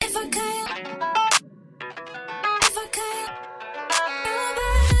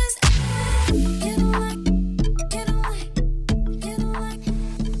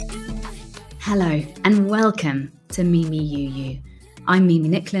Welcome to Mimi UU. I'm Mimi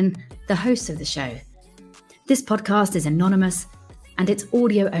Nicklin, the host of the show. This podcast is anonymous and it's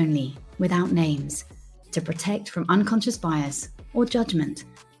audio only, without names, to protect from unconscious bias or judgment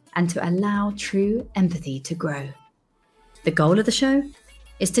and to allow true empathy to grow. The goal of the show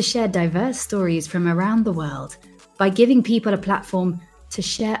is to share diverse stories from around the world by giving people a platform to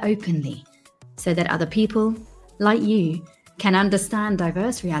share openly so that other people, like you, can understand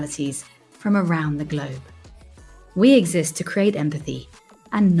diverse realities from around the globe. We exist to create empathy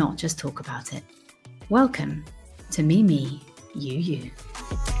and not just talk about it. Welcome to Mimi UU.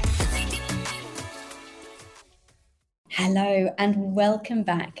 Hello and welcome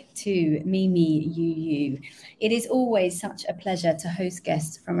back to Mimi UU. It is always such a pleasure to host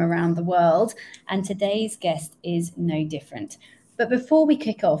guests from around the world, and today's guest is no different. But before we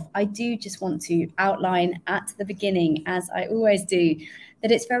kick off, I do just want to outline at the beginning, as I always do,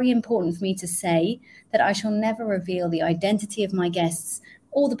 that it's very important for me to say that I shall never reveal the identity of my guests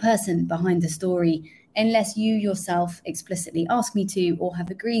or the person behind the story unless you yourself explicitly ask me to or have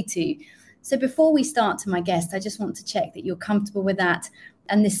agreed to. So before we start to my guest, I just want to check that you're comfortable with that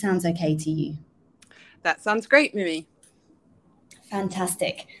and this sounds okay to you. That sounds great, Mimi.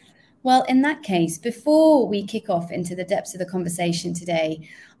 Fantastic. Well, in that case, before we kick off into the depths of the conversation today,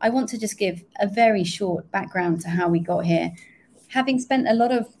 I want to just give a very short background to how we got here. Having spent a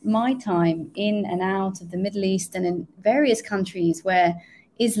lot of my time in and out of the Middle East and in various countries where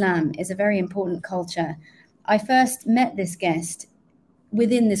Islam is a very important culture, I first met this guest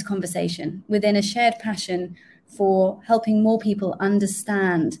within this conversation, within a shared passion for helping more people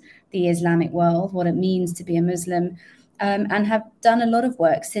understand the Islamic world, what it means to be a Muslim, and have done a lot of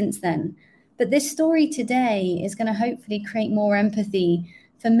work since then. But this story today is going to hopefully create more empathy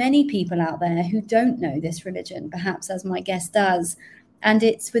for many people out there who don't know this religion, perhaps as my guest does. And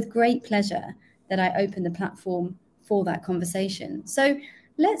it's with great pleasure that I open the platform for that conversation. So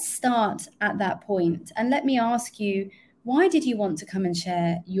let's start at that point. And let me ask you, why did you want to come and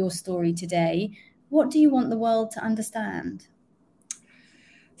share your story today? What do you want the world to understand?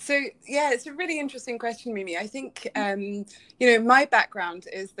 So, yeah, it's a really interesting question, Mimi. I think, my background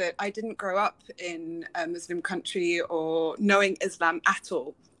is that I didn't grow up in a Muslim country or knowing Islam at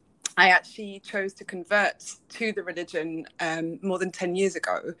all. I actually chose to convert to the religion more than 10 years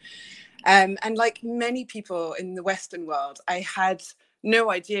ago. And like many people in the Western world, I had no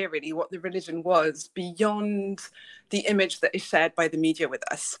idea really what the religion was beyond the image that is shared by the media with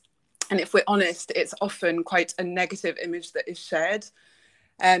us. And if we're honest, it's often quite a negative image that is shared.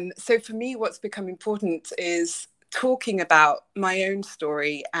 So for me, what's become important is talking about my own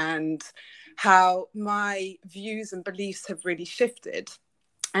story and how my views and beliefs have really shifted,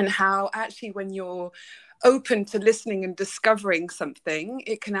 and how actually when you're open to listening and discovering something,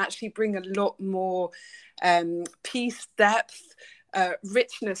 it can actually bring a lot more peace, depth,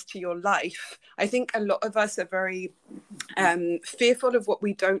 richness to your life. I think a lot of us are very fearful of what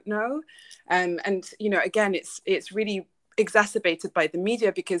we don't know. And again, it's really exacerbated by the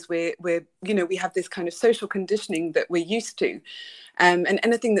media because we have this kind of social conditioning that we're used to, and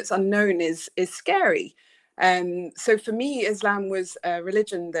anything that's unknown is scary. So for me, Islam was a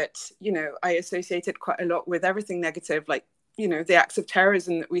religion that I associated quite a lot with everything negative, like the acts of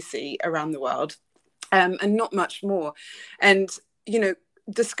terrorism that we see around the world, and not much more. And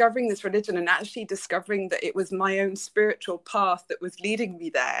discovering this religion and actually discovering that it was my own spiritual path that was leading me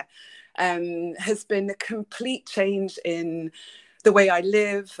there has been a complete change in the way I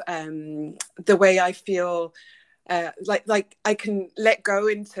live, the way I feel like I can let go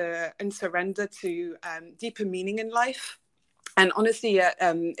into and surrender to deeper meaning in life. And honestly,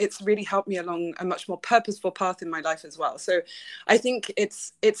 it's really helped me along a much more purposeful path in my life as well. So I think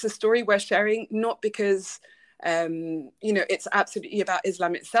it's a story we're sharing, not because it's absolutely about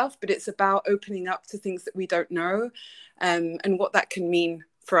Islam itself, but it's about opening up to things that we don't know, and what that can mean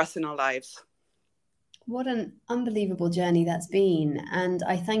for us in our lives. What an unbelievable journey that's been. And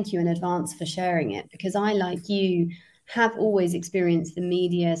I thank you in advance for sharing it, because I, like you, have always experienced the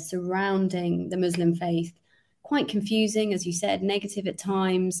media surrounding the Muslim faith quite confusing, as you said, negative at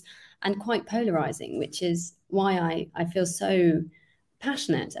times, and quite polarizing, which is why I feel so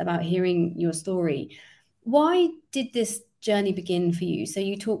passionate about hearing your story. Why did this journey begin for you? So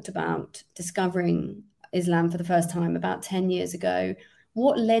you talked about discovering Islam for the first time about 10 years ago.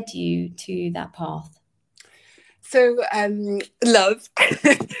 What led you to that path? So love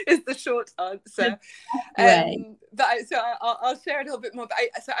is the short answer. I'll share a little bit more.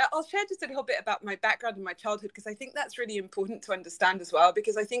 I'll share just a little bit about my background and my childhood, because I think that's really important to understand as well.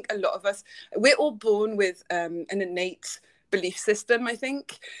 Because I think a lot of us, we're all born with an innate belief system, I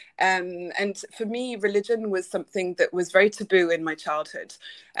think. And for me, religion was something that was very taboo in my childhood.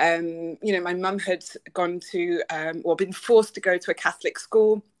 My mum had gone to, or been forced to go to a Catholic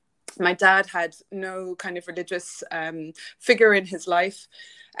school. My dad had no kind of religious figure in his life.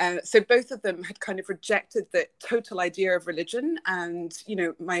 So both of them had kind of rejected the total idea of religion. And,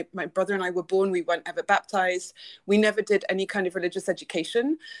 my brother and I were born, we weren't ever baptized. We never did any kind of religious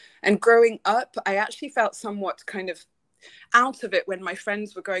education. And growing up, I actually felt somewhat kind of out of it when my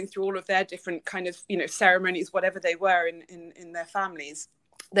friends were going through all of their different kind of, ceremonies, whatever they were in their families.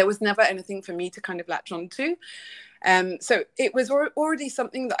 There was never anything for me to kind of latch on to. So it was already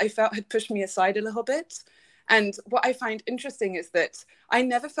something that I felt had pushed me aside a little bit. And what I find interesting is that I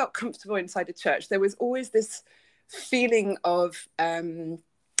never felt comfortable inside a church. There was always this feeling of,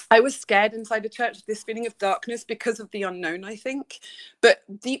 I was scared inside a church, this feeling of darkness because of the unknown, I think. But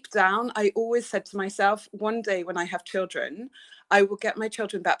deep down, I always said to myself, one day when I have children, I will get my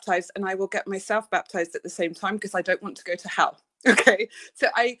children baptized and I will get myself baptized at the same time because I don't want to go to hell. Okay, so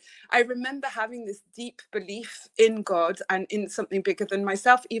I remember having this deep belief in God and in something bigger than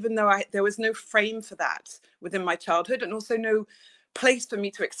myself, even though there was no frame for that within my childhood, and also no place for me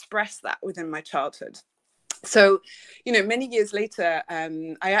to express that within my childhood. So, many years later,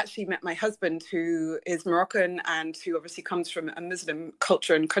 I actually met my husband, who is Moroccan and who obviously comes from a Muslim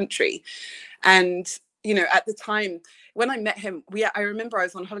culture and country. And at the time when I met him, I remember I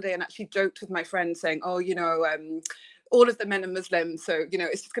was on holiday and actually joked with my friend saying, all of the men are Muslim, so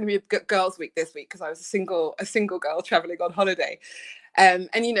it's just going to be a girls' week this week, because I was a single girl traveling on holiday, and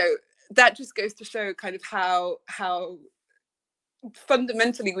that just goes to show kind of how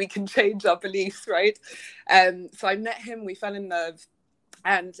fundamentally we can change our beliefs, right? So I met him, we fell in love,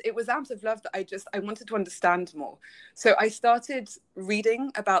 and it was out of love that I wanted to understand more. So I started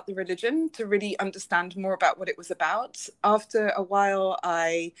reading about the religion to really understand more about what it was about. After a while,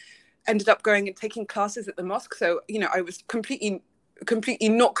 I ended up going and taking classes at the mosque. So, I was completely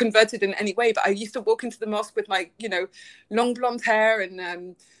not converted in any way, but I used to walk into the mosque with my, long blonde hair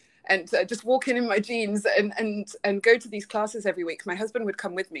and just walk in my jeans and go to these classes every week. My husband would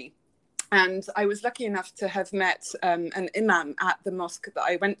come with me. And I was lucky enough to have met an imam at the mosque that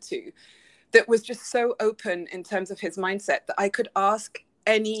I went to that was just so open in terms of his mindset that I could ask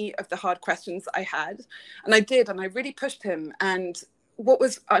any of the hard questions I had. And I did, and I really pushed him. And what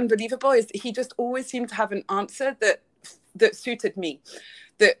was unbelievable is that he just always seemed to have an answer that suited me,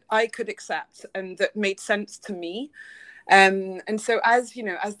 that I could accept and that made sense to me. And so as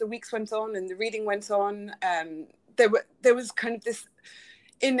the weeks went on and the reading went on, there was kind of this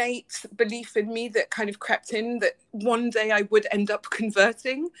innate belief in me that kind of crept in that one day I would end up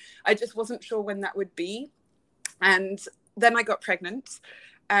converting. I just wasn't sure when that would be. And then I got pregnant.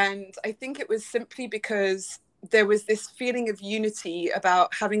 And I think it was simply because there was this feeling of unity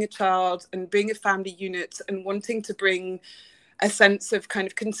about having a child and being a family unit and wanting to bring a sense of kind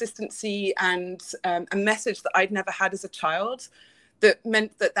of consistency and a message that I'd never had as a child, that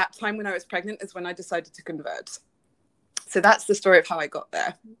meant that time when I was pregnant is when I decided to convert. So that's the story of how I got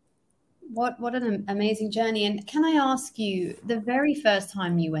there. What an amazing journey. And can I ask you, the very first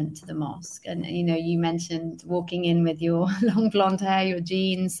time you went to the mosque, and you mentioned walking in with your long blonde hair, your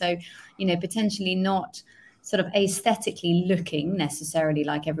jeans, so potentially not sort of aesthetically looking necessarily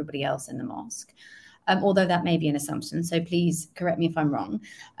like everybody else in the mosque, although that may be an assumption, so please correct me if I'm wrong.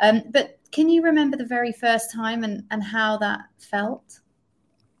 But can you remember the very first time and how that felt?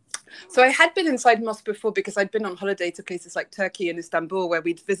 So I had been inside mosque before because I'd been on holiday to places like Turkey and Istanbul, where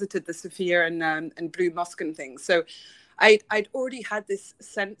we'd visited the Sophia and Blue Mosque and things. So I'd already had this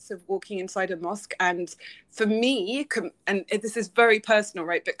sense of walking inside a mosque. And for me, and this is very personal,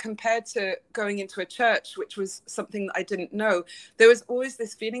 right? But compared to going into a church, which was something that I didn't know, there was always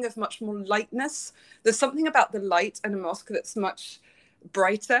this feeling of much more lightness. There's something about the light in a mosque that's much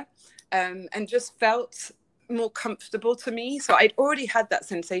brighter and just felt more comfortable to me. So I'd already had that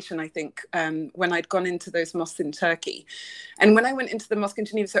sensation, I think, when I'd gone into those mosques in Turkey. And when I went into the mosque in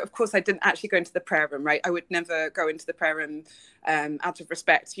Geneva, so of course I didn't actually go into the prayer room, right? I would never go into the prayer room out of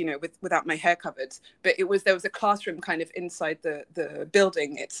respect, without my hair covered. But there was a classroom kind of inside the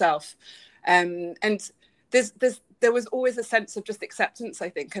building itself. And there was always a sense of just acceptance, I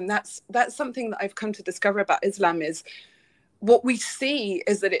think. And that's something that I've come to discover about Islam is, what we see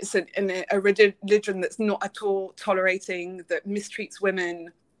is that it's a religion that's not at all tolerating, that mistreats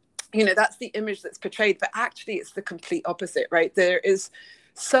women. That's the image that's portrayed, but actually it's the complete opposite, right? There is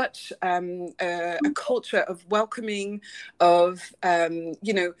such a culture of welcoming, of,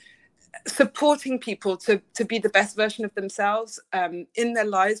 supporting people to be the best version of themselves in their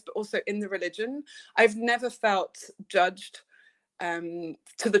lives, but also in the religion. I've never felt judged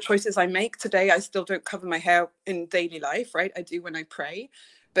to the choices I make. Today, I still don't cover my hair in daily life, right? I do when I pray.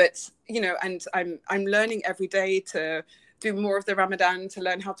 But, and I'm learning every day to do more of the Ramadan, to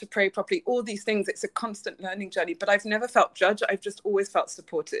learn how to pray properly, all these things. It's a constant learning journey, but I've never felt judged. I've just always felt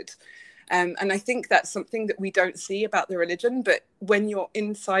supported. And I think that's something that we don't see about the religion, but when you're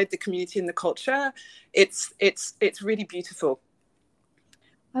inside the community and the culture, it's really beautiful.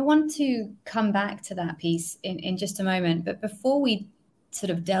 I want to come back to that piece in just a moment, but before we sort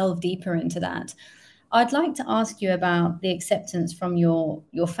of delve deeper into that, I'd like to ask you about the acceptance from your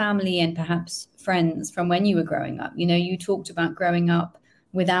family and perhaps friends from when you were growing up. You talked about growing up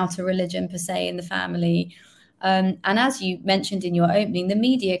without a religion per se in the family. And as you mentioned in your opening, the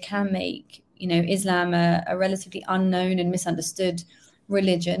media can make, Islam a relatively unknown and misunderstood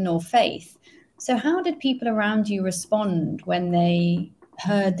religion or faith. So how did people around you respond when they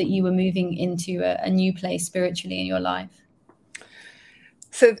heard that you were moving into a new place spiritually in your life?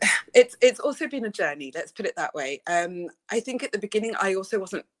 So it's also been a journey, let's put it that way. I think at the beginning, I also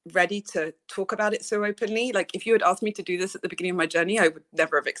wasn't ready to talk about it so openly. Like if you had asked me to do this at the beginning of my journey, I would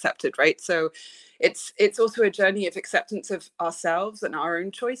never have accepted, right? So it's also a journey of acceptance of ourselves and our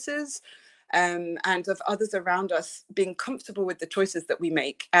own choices, and of others around us being comfortable with the choices that we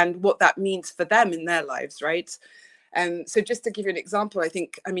make and what that means for them in their lives, right? So just to give you an example,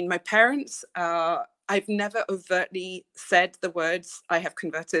 my parents I've never overtly said the words, I have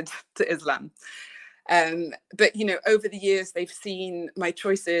converted to Islam. But, over the years, they've seen my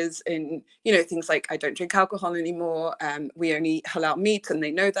choices in, things like I don't drink alcohol anymore. We only halal meat, and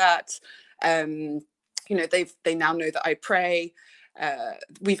they know that. They now know that I pray.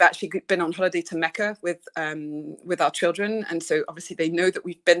 We've actually been on holiday to Mecca with our children. And so obviously they know that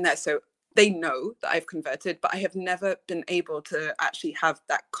we've been there. So they know that I've converted, but I have never been able to actually have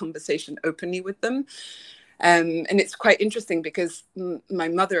that conversation openly with them. And it's quite interesting because my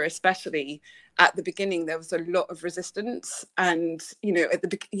mother, especially at the beginning, there was a lot of resistance. And, at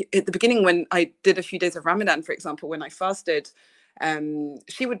the beginning, when I did a few days of Ramadan, for example, when I fasted,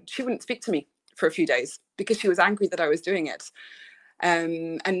 she wouldn't speak to me for a few days because she was angry that I was doing it.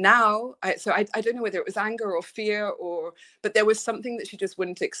 And now, I don't know whether it was anger or fear, but there was something that she just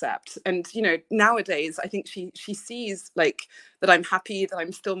wouldn't accept. And, nowadays, I think she sees like that I'm happy, that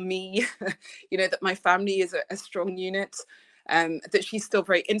I'm still me, that my family is a strong unit, that she's still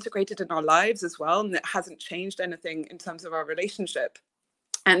very integrated in our lives as well. And that hasn't changed anything in terms of our relationship.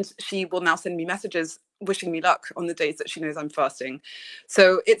 And she will now send me messages wishing me luck on the days that she knows I'm fasting.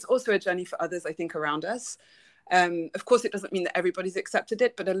 So it's also a journey for others, I think, around us. Of course, it doesn't mean that everybody's accepted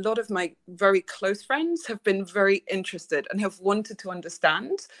it, but a lot of my very close friends have been very interested and have wanted to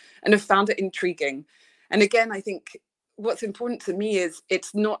understand and have found it intriguing. And again, I think what's important to me is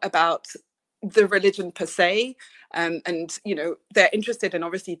it's not about the religion per se. And, they're interested in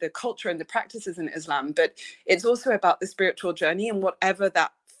obviously the culture and the practices in Islam, but it's also about the spiritual journey and whatever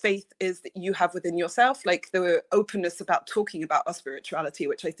that faith is that you have within yourself, like the openness about talking about our spirituality,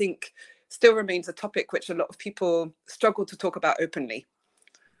 which I think still remains a topic which a lot of people struggle to talk about openly.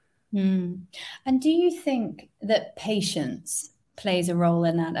 And do you think that patience plays a role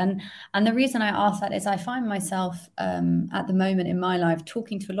in that? And the reason I ask that is I find myself at the moment in my life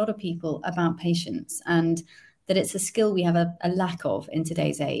talking to a lot of people about patience, and that it's a skill we have a lack of in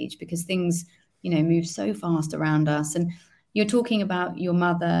today's age because things, move so fast around us. And you're talking about your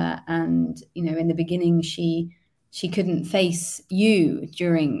mother, and, in the beginning, she couldn't face you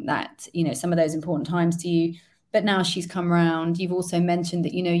during that, some of those important times to you, but now she's come around. You've also mentioned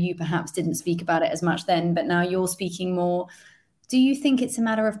that, you perhaps didn't speak about it as much then, but now you're speaking more. Do you think it's a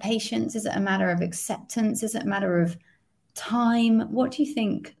matter of patience? Is it a matter of acceptance? Is it a matter of time? What do you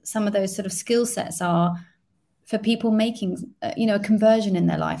think some of those sort of skill sets are for people making, a conversion in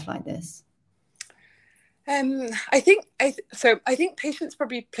their life like this? I think patience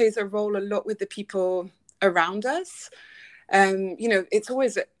probably plays a role a lot with the people around us. Again,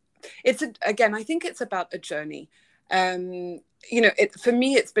 I think it's about a journey. For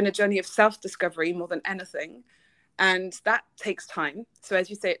me, it's been a journey of self-discovery more than anything. And that takes time. So as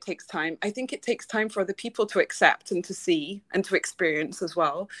you say, it takes time. I think it takes time for other people to accept and to see and to experience as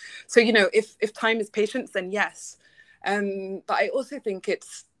well. So, if time is patience, then yes. But I also think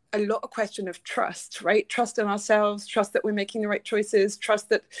it's a lot of question of trust, right? Trust in ourselves, trust that we're making the right choices, trust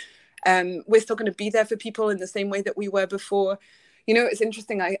that we're still going to be there for people in the same way that we were before. It's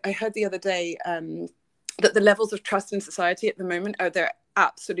interesting. I heard the other day that the levels of trust in society at the moment are they're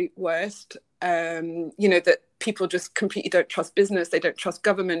absolute worst. That people just completely don't trust business, they don't trust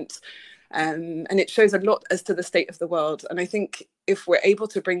government. And it shows a lot as to the state of the world. And I think if we're able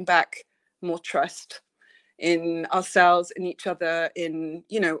to bring back more trust in ourselves, in each other, in,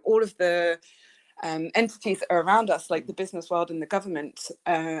 all of the entities that are around us, like the business world and the government,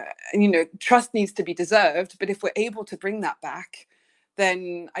 trust needs to be deserved. But if we're able to bring that back,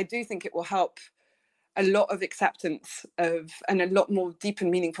 then I do think it will help a lot of acceptance and a lot more deep and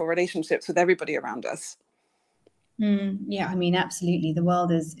meaningful relationships with everybody around us. Yeah, I mean, absolutely. The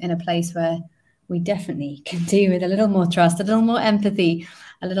world is in a place where we definitely can do with a little more trust, a little more empathy,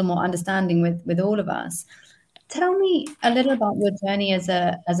 a little more understanding with all of us. Tell me a little about your journey as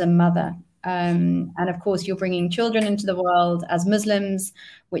a mother. And of course, you're bringing children into the world as Muslims,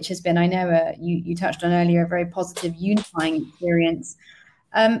 which has been, I know, you touched on earlier, a very positive unifying experience.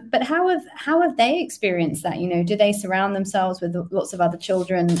 But how have they experienced that? Do they surround themselves with lots of other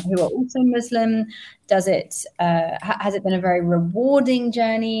children who are also Muslim? Has it been a very rewarding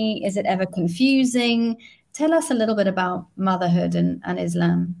journey? Is it ever confusing? Tell us a little bit about motherhood and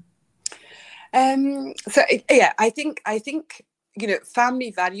Islam. I think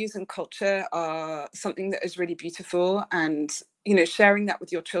family values and culture are something that is really beautiful, and sharing that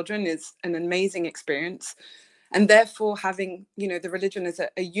with your children is an amazing experience. And therefore, having, the religion as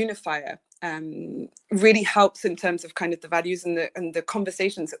a unifier really helps in terms of kind of the values and the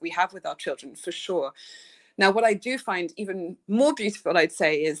conversations that we have with our children, for sure. Now, what I do find even more beautiful, I'd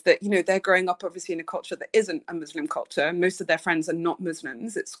say, is that, they're growing up obviously in a culture that isn't a Muslim culture. Most of their friends are not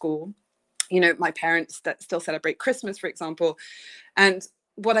Muslims at school. My parents that still celebrate Christmas, for example. And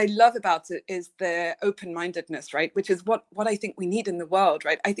what I love about it is their open-mindedness, right? Which is what I think we need in the world,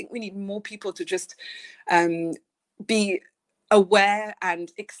 right? I think we need more people to just be aware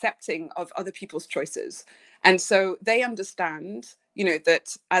and accepting of other people's choices. And so they understand,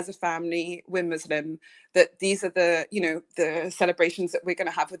 that as a family, we're Muslim, that these are the celebrations that we're going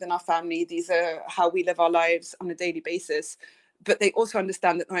to have within our family. These are how we live our lives on a daily basis. But they also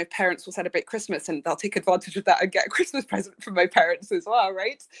understand that my parents will celebrate Christmas and they'll take advantage of that and get a Christmas present from my parents as well,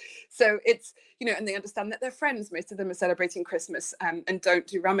 right? So it's, and they understand that their friends, most of them are celebrating Christmas and don't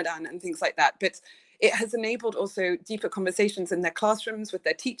do Ramadan and things like that. But it has enabled also deeper conversations in their classrooms with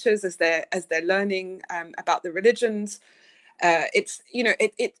their teachers as they're learning about the religions.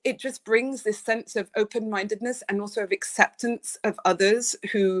 It just brings this sense of open-mindedness and also of acceptance of others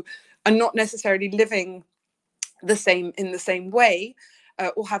who are not necessarily living in the same way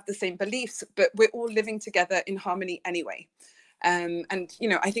or have the same beliefs, but we're all living together in harmony anyway. And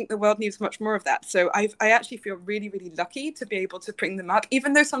I think the world needs much more of that. So I actually feel really, really lucky to be able to bring them up,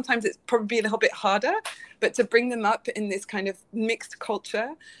 even though sometimes it's probably a little bit harder, but to bring them up in this kind of mixed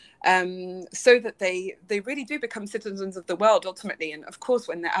culture, so that they really do become citizens of the world ultimately. And of course,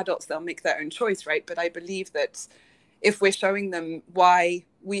 when they're adults, they'll make their own choice, right? But I believe that if we're showing them why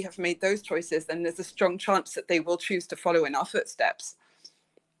we have made those choices, then there's a strong chance that they will choose to follow in our footsteps.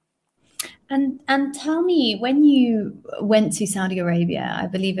 And tell me, when you went to Saudi Arabia, I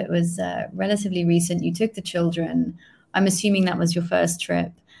believe it was relatively recent, you took the children. I'm assuming that was your first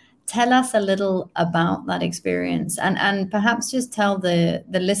trip. Tell us a little about that experience, and perhaps just tell the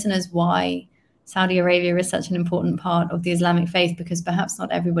listeners why Saudi Arabia is such an important part of the Islamic faith, because perhaps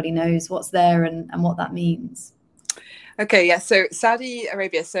not everybody knows what's there and what that means. Okay, yeah. So Saudi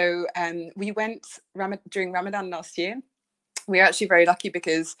Arabia. So we went during Ramadan last year. We were actually very lucky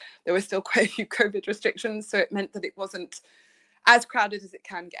because there were still quite a few COVID restrictions. So it meant that it wasn't as crowded as it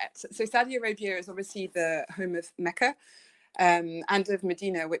can get. So Saudi Arabia is obviously the home of Mecca and of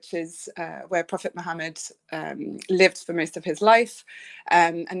Medina, which is where Prophet Muhammad lived for most of his life.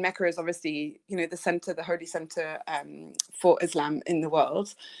 And Mecca is obviously, the center, the holy center for Islam in the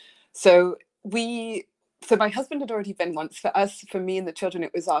world. So my husband had already been once. For me and the children,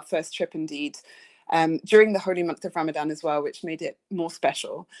 it was our first trip indeed, during the holy month of Ramadan as well, which made it more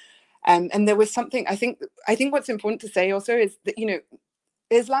special. And there was something, I think what's important to say also is that,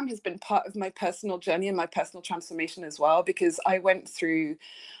 Islam has been part of my personal journey and my personal transformation as well, because I went through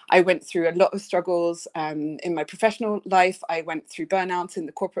a lot of struggles in my professional life. I went through burnout in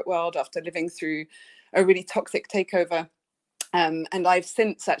the corporate world after living through a really toxic takeover. And I've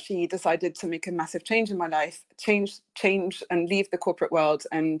since actually decided to make a massive change in my life, change and leave the corporate world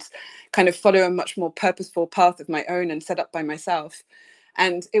and kind of follow a much more purposeful path of my own and set up by myself.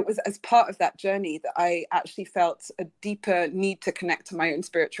 And it was as part of that journey that I actually felt a deeper need to connect to my own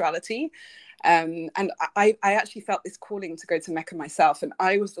spirituality. And I actually felt this calling to go to Mecca myself. And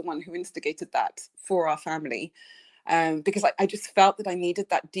I was the one who instigated that for our family. because I just felt that I needed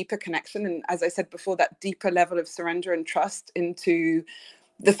that deeper connection. And as I said before, that deeper level of surrender and trust into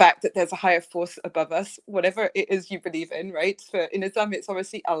the fact that there's a higher force above us, whatever it is you believe in, right? In Islam, it's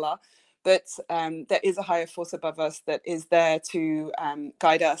obviously Allah, but there is a higher force above us that is there to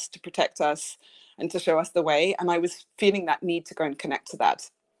guide us, to protect us, and to show us the way. And I was feeling that need to go and connect to that.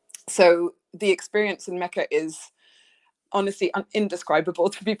 So the experience in Mecca is honestly indescribable,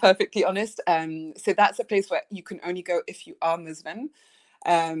 to be perfectly honest. So that's a place where you can only go if you are Muslim.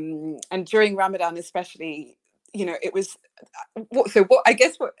 And during Ramadan especially, it was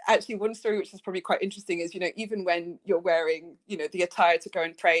actually one story which is probably quite interesting is, even when you're wearing, the attire to go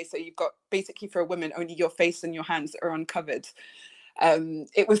and pray, so you've got basically for a woman only your face and your hands are uncovered.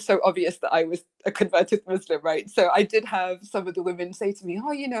 It was so obvious that I was a converted Muslim, right? So I did have some of the women say to me, oh,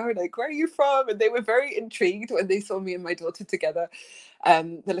 like, where are you from? And they were very intrigued when they saw me and my daughter together,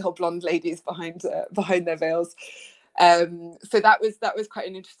 the little blonde ladies behind their veils. So that was quite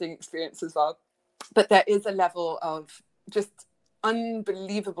an interesting experience as well. But there is a level of just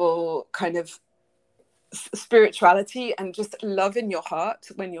unbelievable kind of spirituality and just love in your heart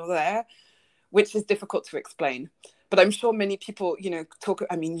when you're there, which is difficult to explain. But I'm sure many people, you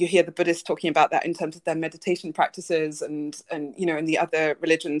hear the Buddhists talking about that in terms of their meditation practices and in the other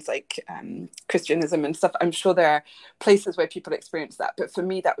religions like Christianism and stuff. I'm sure there are places where people experience that. But for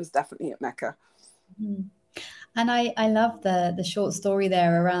me, that was definitely at Mecca. Mm. And I love the short story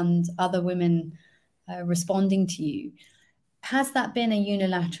there around other women responding to you. Has that been a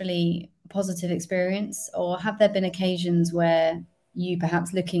unilaterally positive experience, or have there been occasions where you,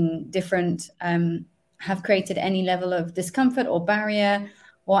 perhaps looking different, have created any level of discomfort or barrier?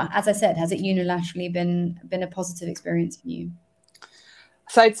 Or, as I said, has it unilaterally been a positive experience for you?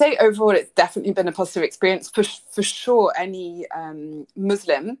 So I'd say overall it's definitely been a positive experience. For sure, any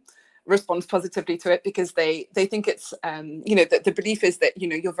Muslim responds positively to it because they think it's, the belief is that,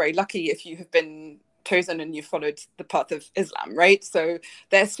 you're very lucky if you have been chosen and you followed the path of Islam, right? So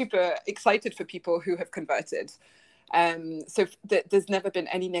they're super excited for people who have converted. So there's never been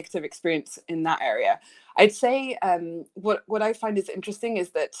any negative experience in that area. I'd say what I find is interesting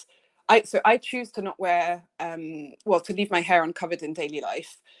is that I choose to not wear, to leave my hair uncovered in daily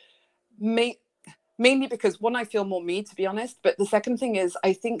life, mainly because one, I feel more me, to be honest. But the second thing is,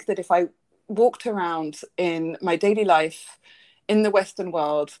 I think that if I walked around in my daily life in the Western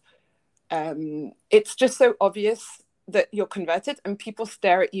world, it's just so obvious that you're converted and people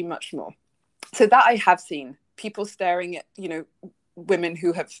stare at you much more. So that I have seen. People staring at, women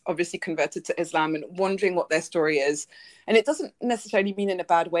who have obviously converted to Islam and wondering what their story is. And it doesn't necessarily mean in a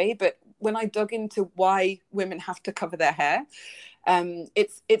bad way, but when I dug into why women have to cover their hair,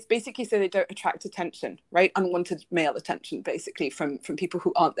 it's basically so they don't attract attention, right? Unwanted male attention, basically, from people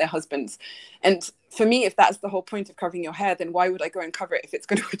who aren't their husbands. And for me, if that's the whole point of covering your hair, then why would I go and cover it if it's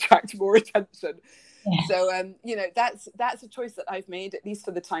going to attract more attention? Yeah. So, that's a choice that I've made, at least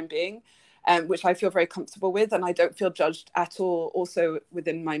for the time being. Which I feel very comfortable with, and I don't feel judged at all, also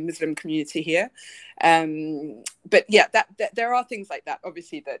within my Muslim community here. But yeah, that there are things like that,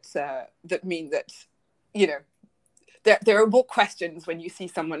 obviously, that mean that, there are more questions when you see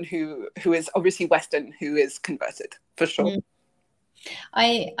someone who is obviously Western who is converted, for sure.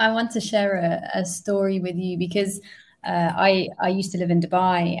 I want to share a story with you because I used to live in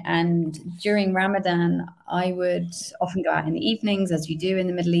Dubai, and during Ramadan, I would often go out in the evenings, as you do in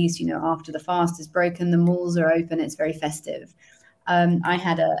the Middle East, after the fast is broken, the malls are open, it's very festive. I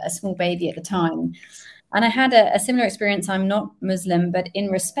had a small baby at the time, and I had a similar experience. I'm not Muslim, but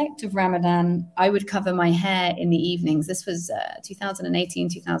in respect of Ramadan, I would cover my hair in the evenings. This was 2018,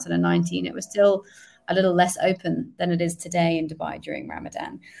 2019. It was still a little less open than it is today in Dubai during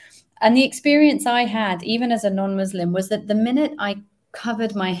Ramadan. And the experience I had, even as a non-Muslim, was that the minute I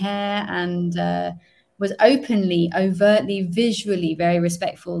covered my hair and was openly, overtly, visually very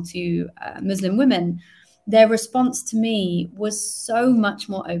respectful to Muslim women, their response to me was so much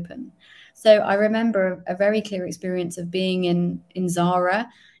more open. So I remember a very clear experience of being in Zara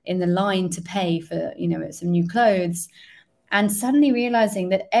in the line to pay for, some new clothes, and suddenly realizing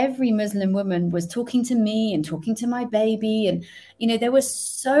that every Muslim woman was talking to me and talking to my baby. And, there was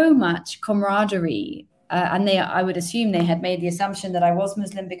so much camaraderie. And I would assume they had made the assumption that I was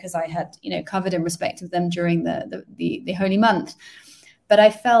Muslim because I had, covered in respect of them during the holy month. But I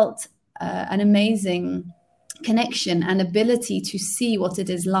felt an amazing connection and ability to see what it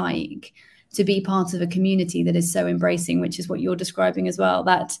is like to be part of a community that is so embracing, which is what you're describing as well.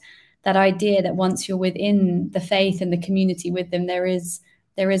 That idea that once you're within the faith and the community with them, there is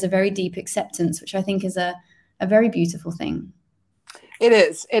a very deep acceptance, which I think is a very beautiful thing. It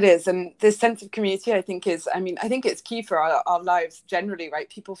is. And this sense of community, I think I think it's key for our lives generally, right?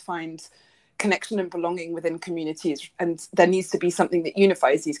 People find connection and belonging within communities, and there needs to be something that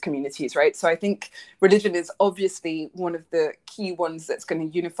unifies these communities, right? So I think religion is obviously one of the key ones that's going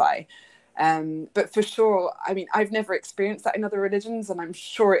to unify. But for sure, I mean, I've never experienced that in other religions, and I'm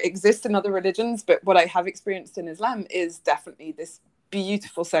sure it exists in other religions, but what I have experienced in Islam is definitely this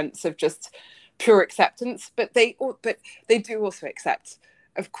beautiful sense of just pure acceptance. But they do also accept,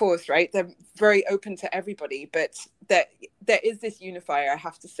 of course, right? They're very open to everybody, but there is this unifier, I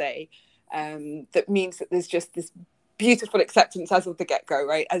have to say, that means that there's just this beautiful acceptance as of the get-go,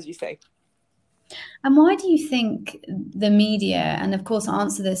 right? As you say. And why do you think the media, and of course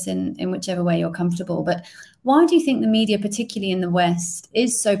answer this in whichever way you're comfortable, but why do you think the media, particularly in the West,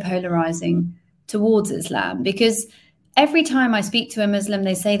 is so polarizing towards Islam? Because every time I speak to a Muslim,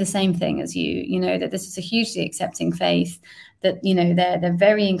 they say the same thing as you know, that this is a hugely accepting faith, that, you know, they're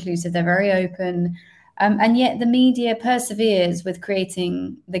very inclusive, they're very open. And yet the media perseveres with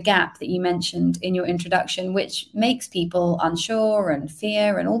creating the gap that you mentioned in your introduction, which makes people unsure and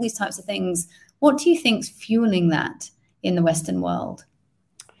fear and all these types of things. What do you think's fueling that in the Western world?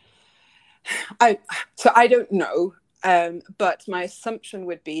 I don't know, but my assumption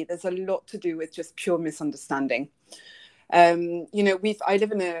would be there's a lot to do with just pure misunderstanding. You know, I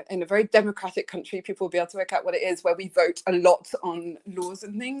live in a very democratic country. People will be able to work out what it is, where we vote a lot on laws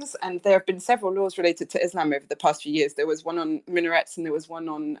and things. And there have been several laws related to Islam over the past few years. There was one on minarets, and there was one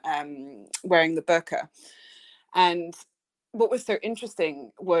on wearing the burqa. And what was so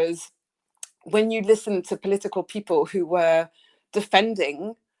interesting was when you listen to political people who were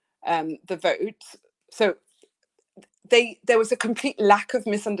defending the vote, so there was a complete lack of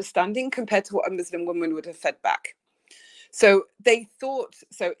misunderstanding compared to what a Muslim woman would have fed back. So they thought,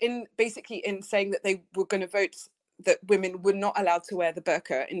 in saying that they were going to vote that women were not allowed to wear the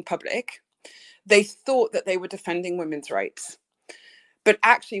burqa in public, they thought that they were defending women's rights. But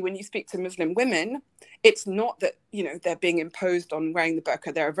actually, when you speak to Muslim women, it's not that, you know, they're being imposed on wearing the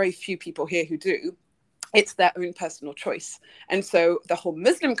burqa. There are very few people here who do. It's their own personal choice. And so the whole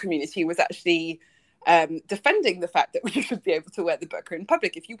Muslim community was actually defending the fact that we should be able to wear the burqa in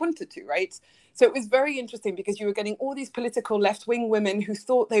public if you wanted to, right? So it was very interesting because you were getting all these political left-wing women who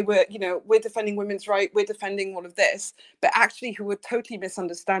thought they were, you know, we're defending women's rights, we're defending all of this, but actually who were totally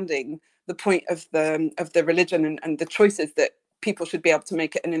misunderstanding the point of the religion and the choices that people should be able to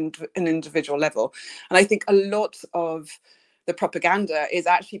make at an individual level. And I think a lot of the propaganda is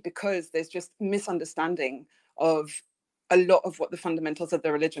actually because there's just misunderstanding of a lot of what the fundamentals of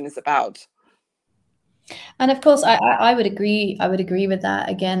the religion is about. And of course, I would agree. I would agree with that.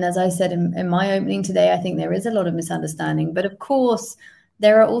 Again, as I said in my opening today, I think there is a lot of misunderstanding. But of course,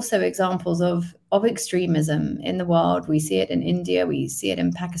 there are also examples of extremism in the world. We see it in India. We see it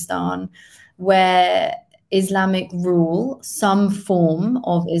in Pakistan, where Islamic rule, some form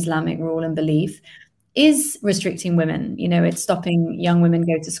of Islamic rule and belief, is restricting women. You know, it's stopping young women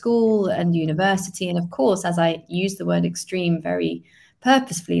go to school and university. And of course, as I use the word extreme very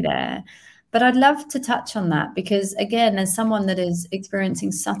purposefully there, but I'd love to touch on that because, again, as someone that is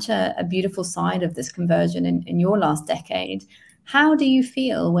experiencing such a beautiful side of this conversion in your last decade, how do you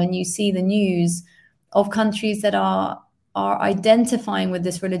feel when you see the news of countries that are identifying with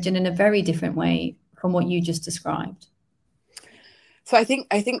this religion in a very different way from what you just described? So I think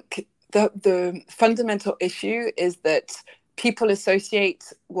the fundamental issue is that people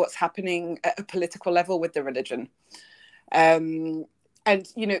associate what's happening at a political level with the religion. And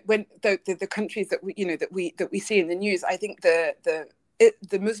you know, when the countries that we see in the news, I think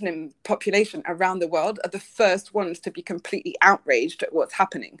the Muslim population around the world are the first ones to be completely outraged at what's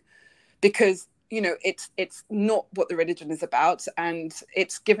happening, because you know it's not what the religion is about, and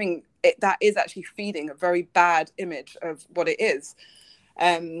that is actually feeding a very bad image of what it is.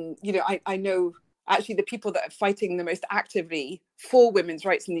 You know, I know actually the people that are fighting the most actively for women's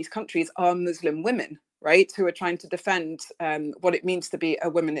rights in these countries are Muslim women, right, who are trying to defend what it means to be a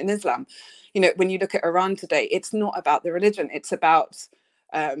woman in Islam. You know, when you look at Iran today, it's not about the religion, it's about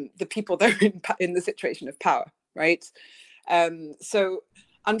the people that are in the situation of power, right? So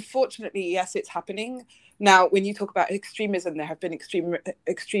unfortunately, yes, it's happening. Now, when you talk about extremism, there have been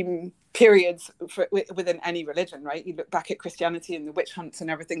extreme periods within any religion, right? You look back at Christianity and the witch hunts and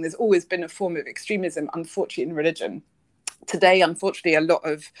everything, there's always been a form of extremism, unfortunately, in religion. Today, unfortunately, a lot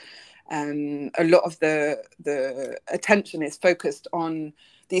of the attention is focused on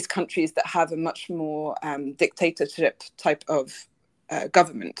these countries that have a much more dictatorship type of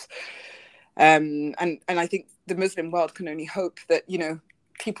government. And I think the Muslim world can only hope that, you know,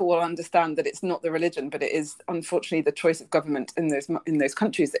 people will understand that it's not the religion, but it is unfortunately the choice of government in those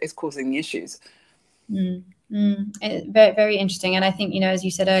countries that is causing the issues. Very, very interesting. And I think, as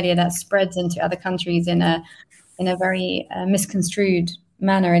you said earlier, that spreads into other countries in a very misconstrued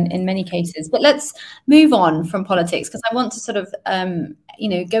manner in many cases. But let's move on from politics, because I want to sort of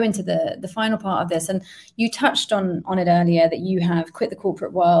go into the final part of this. And you touched on it earlier, that you have quit the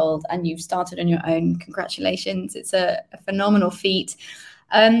corporate world and you've started on your own. Congratulations. It's a phenomenal feat.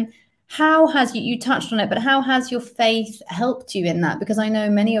 How has you touched on it, but how has your faith helped you in that? Because I know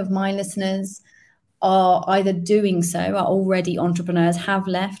many of my listeners are either doing so, are already entrepreneurs, have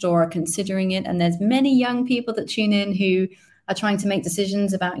left, or are considering it. And there's many young people that tune in who are trying to make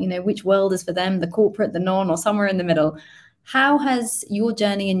decisions about, which world is for them, the corporate, the non, or somewhere in the middle. How has your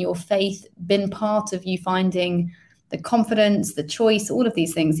journey and your faith been part of you finding the confidence, the choice, all of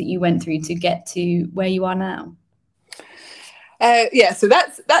these things that you went through to get to where you are now? So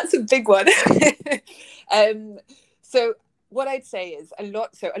that's a big one. So what I'd say is a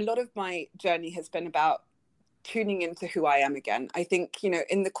lot of my journey has been about tuning into who I am again. I think,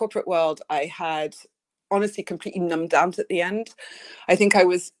 in the corporate world, I had honestly completely numbed out at the end. I think I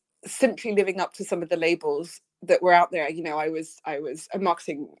was simply living up to some of the labels that were out there. I was a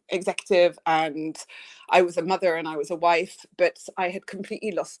marketing executive, and I was a mother, and I was a wife, but I had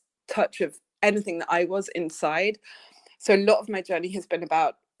completely lost touch of anything that I was inside. So a lot of my journey has been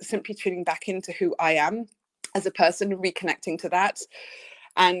about simply tuning back into who I am as a person, reconnecting to that,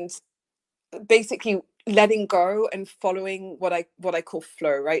 and basically letting go and following what I call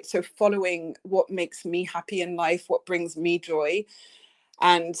flow, right? So following what makes me happy in life, what brings me joy,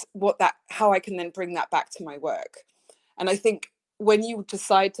 and how I can then bring that back to my work. And I think when you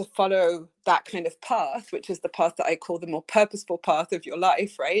decide to follow that kind of path, which is the path that I call the more purposeful path of your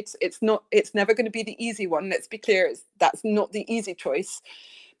life, right? It's never going to be the easy one. Let's be clear, that's not the easy choice.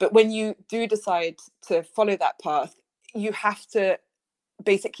 But when you do decide to follow that path, you have to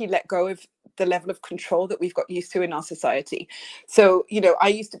basically let go of the level of control that we've got used to in our society. So, I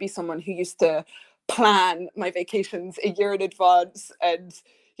used to be someone who used to plan my vacations a year in advance and,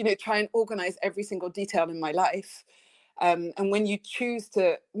 try and organize every single detail in my life. And when you choose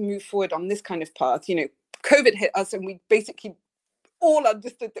to move forward on this kind of path, COVID hit us and we basically all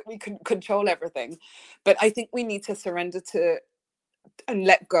understood that we couldn't control everything. But I think we need to surrender to and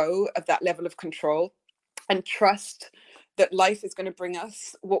let go of that level of control and trust that life is going to bring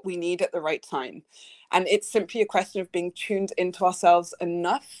us what we need at the right time. And it's simply a question of being tuned into ourselves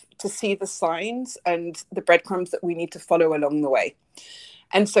enough to see the signs and the breadcrumbs that we need to follow along the way.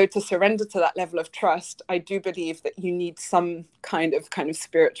 And so to surrender to that level of trust, I do believe that you need some kind of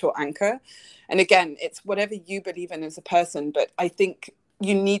spiritual anchor. And again, it's whatever you believe in as a person, but I think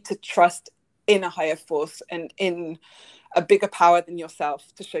you need to trust in a higher force and in a bigger power than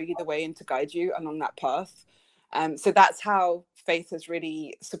yourself to show you the way and to guide you along that path. So that's how faith has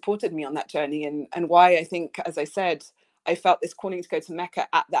really supported me on that journey, and why I think, as I said, I felt this calling to go to Mecca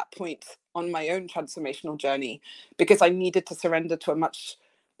at that point on my own transformational journey, because I needed to surrender to a much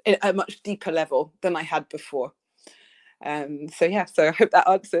deeper level than I had before. So I hope that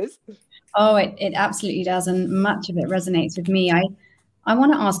answers. Oh, it absolutely does, and much of it resonates with me. I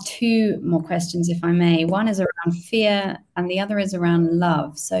want to ask two more questions, if I may. One is around fear and the other is around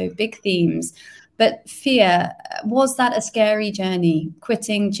love. So big themes. But fear, was that a scary journey?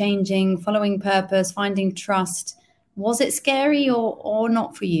 Quitting, changing, following purpose, finding trust. Was it scary or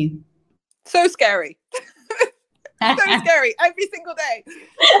not for you? So scary. So scary every single day.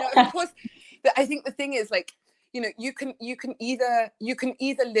 Of course, I think the thing is, you can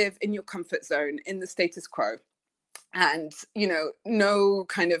either live in your comfort zone in the status quo and know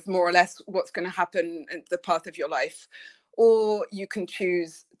kind of more or less what's going to happen in the path of your life, or you can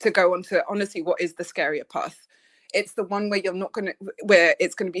choose to go on to honestly what is the scarier path. It's the one where where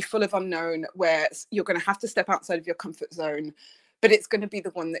it's going to be full of unknown, where you're going to have to step outside of your comfort zone, but it's going to be the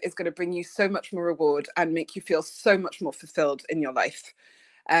one that is going to bring you so much more reward and make you feel so much more fulfilled in your life.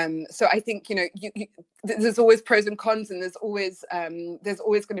 So I think, there's always pros and cons, and there's always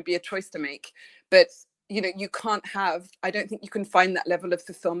going to be a choice to make. But, I don't think you can find that level of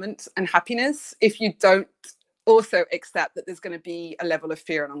fulfillment and happiness if you don't also accept that there's going to be a level of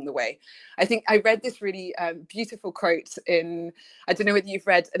fear along the way. I think I read this really beautiful quote I don't know whether you've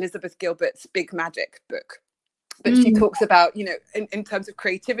read Elizabeth Gilbert's Big Magic book, but she talks about, in terms of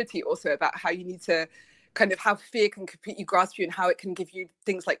creativity, also about how you need to kind of how fear can completely grasp you and how it can give you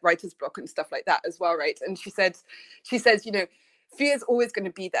things like writer's block and stuff like that as well, right? And she says, fear is always going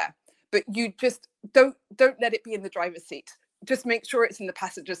to be there, but you just don't let it be in the driver's seat. Just make sure it's in the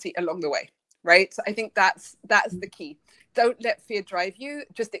passenger seat along the way. right? I think that's the key. Don't let fear drive you.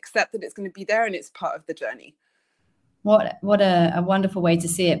 Just accept that it's going to be there and it's part of the journey. What a wonderful way to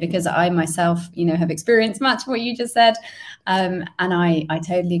see it, because I myself, have experienced much of what you just said. And I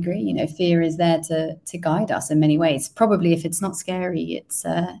totally agree. Fear is there to guide us in many ways. Probably if it's not scary, it's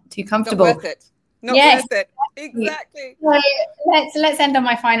too comfortable. Not worth it. Not worth it. Exactly. So let's end on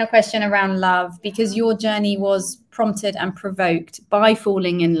my final question around love, because your journey was prompted and provoked by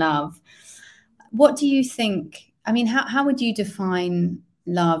falling in love. What do you think? I mean, how would you define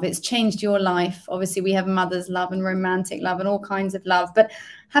love? It's changed your life. Obviously, we have mother's love and romantic love and all kinds of love. But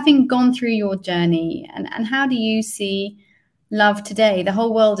having gone through your journey, and how do you see love today? The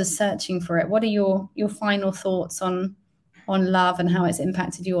whole world is searching for it. What are your final thoughts on love and how it's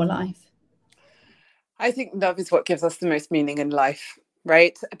impacted your life? I think love is what gives us the most meaning in life,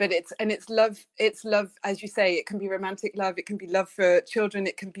 right? But it's love, as you say, it can be romantic love, it can be love for children,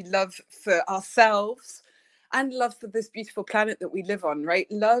 it can be love for ourselves, and love for this beautiful planet that we live on, right?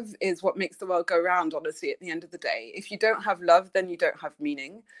 Love is what makes the world go round, honestly, at the end of the day. If you don't have love, then you don't have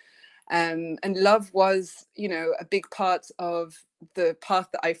meaning. And love was, a big part of the path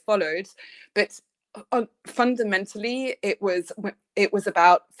that I followed. But fundamentally, it was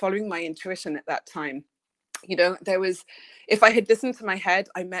about following my intuition at that time. If I had listened to my head,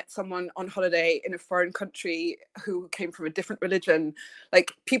 I met someone on holiday in a foreign country who came from a different religion.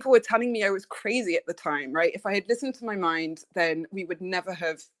 Like, people were telling me I was crazy at the time, right? If I had listened to my mind, then we would never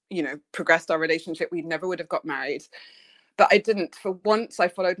have, progressed our relationship. We never would have got married. But I didn't. For once, I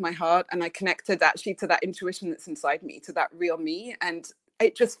followed my heart and I connected actually to that intuition that's inside me, to that real me. And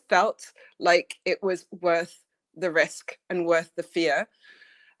it just felt like it was worth the risk and worth the fear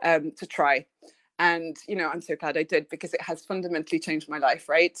to try. And, I'm so glad I did, because it has fundamentally changed my life,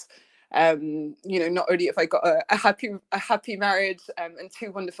 right? Not only have I got a happy marriage and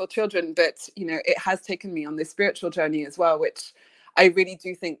 2 wonderful children, but, it has taken me on this spiritual journey as well, which I really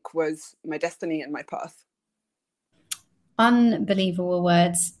do think was my destiny and my path. Unbelievable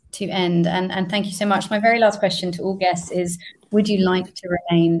words to end. And thank you so much. My very last question to all guests is, would you like to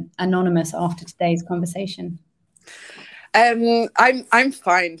remain anonymous after today's conversation? I'm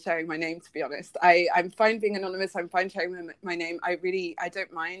fine sharing my name, to be honest. I'm fine being anonymous. I'm fine sharing my name. I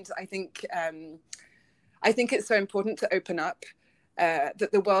don't mind. I think it's so important to open up,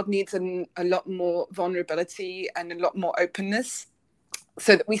 that the world needs a lot more vulnerability and a lot more openness,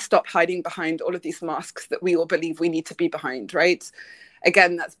 so that we stop hiding behind all of these masks that we all believe we need to be behind, right?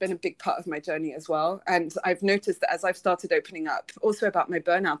 Again, that's been a big part of my journey as well. And I've noticed that as I've started opening up also about my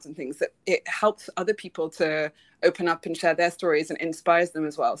burnout and things, that it helps other people to open up and share their stories and inspires them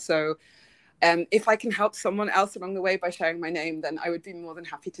as well. So if I can help someone else along the way by sharing my name, then I would be more than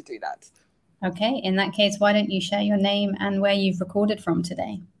happy to do that. Okay, in that case, why don't you share your name and where you've recorded from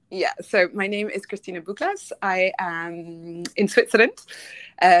today? Yeah, so my name is Christina Buklas. I am in Switzerland,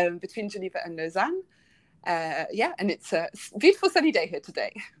 between Geneva and Lausanne. And it's a beautiful sunny day here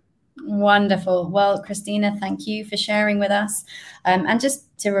today. Wonderful. Well, Christina, thank you for sharing with us. And just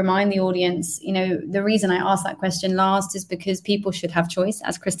to remind the audience, the reason I asked that question last is because people should have choice,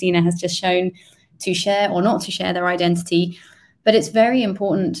 as Christina has just shown, to share or not to share their identity. But it's very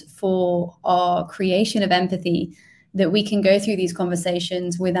important for our creation of empathy that we can go through these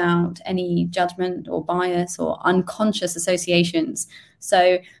conversations without any judgment or bias or unconscious associations.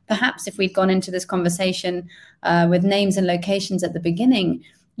 So perhaps if we'd gone into this conversation with names and locations at the beginning,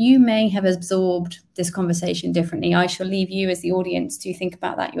 you may have absorbed this conversation differently. I shall leave you as the audience to think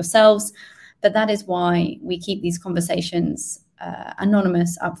about that yourselves. But that is why we keep these conversations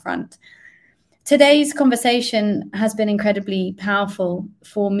anonymous up front. Today's conversation has been incredibly powerful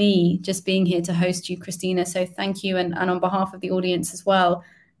for me, just being here to host you, Christina. So thank you. And on behalf of the audience as well.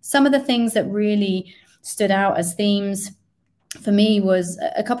 Some of the things that really stood out as themes for me was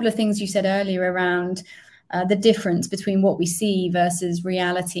a couple of things you said earlier around the difference between what we see versus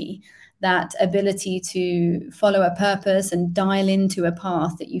reality, that ability to follow a purpose and dial into a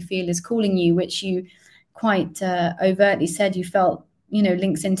path that you feel is calling you, which you quite overtly said you felt,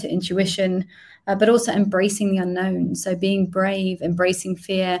 links into intuition, but also embracing the unknown. So being brave, embracing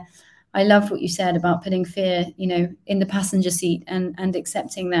fear. I love what you said about putting fear, in the passenger seat and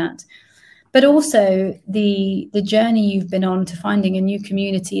accepting that. But also the journey you've been on to finding a new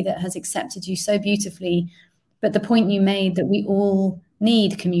community that has accepted you so beautifully. But the point you made that we all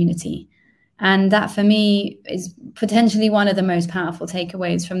need community. And that for me is potentially one of the most powerful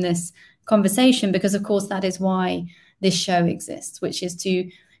takeaways from this conversation, because of course that is why this show exists, which is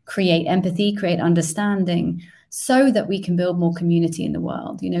to create empathy, create understanding, so that we can build more community in the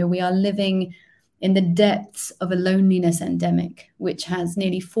world. We are living in the depths of a loneliness endemic, which has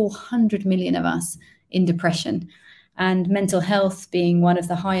nearly 400 million of us in depression, and mental health being one of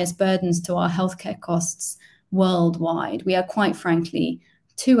the highest burdens to our healthcare costs worldwide. We are quite frankly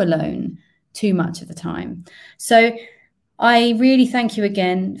too alone too much of the time. So I really thank you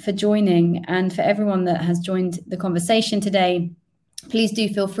again for joining, and for everyone that has joined the conversation today. Please do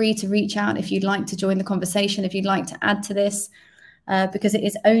feel free to reach out if you'd like to join the conversation, if you'd like to add to this, because it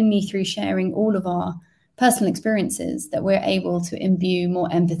is only through sharing all of our personal experiences that we're able to imbue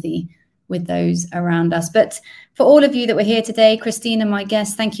more empathy with those around us. But for all of you that were here today, Christina, my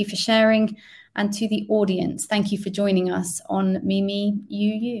guest, thank you for sharing. And to the audience, thank you for joining us on Mimi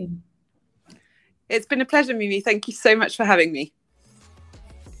You. It's been a pleasure, Mimi. Thank you so much for having me.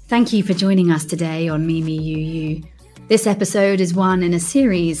 Thank you for joining us today on Mimi You. This episode is one in a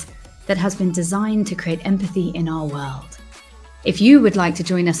series that has been designed to create empathy in our world. If you would like to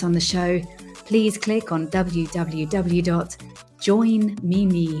join us on the show, please click on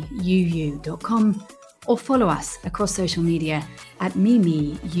www.joinmimiyuu.com or follow us across social media at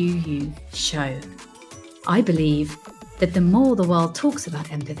Mimi You Show. I believe that the more the world talks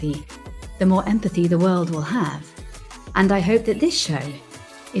about empathy, the more empathy the world will have. And I hope that this show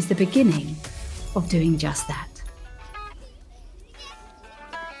is the beginning of doing just that.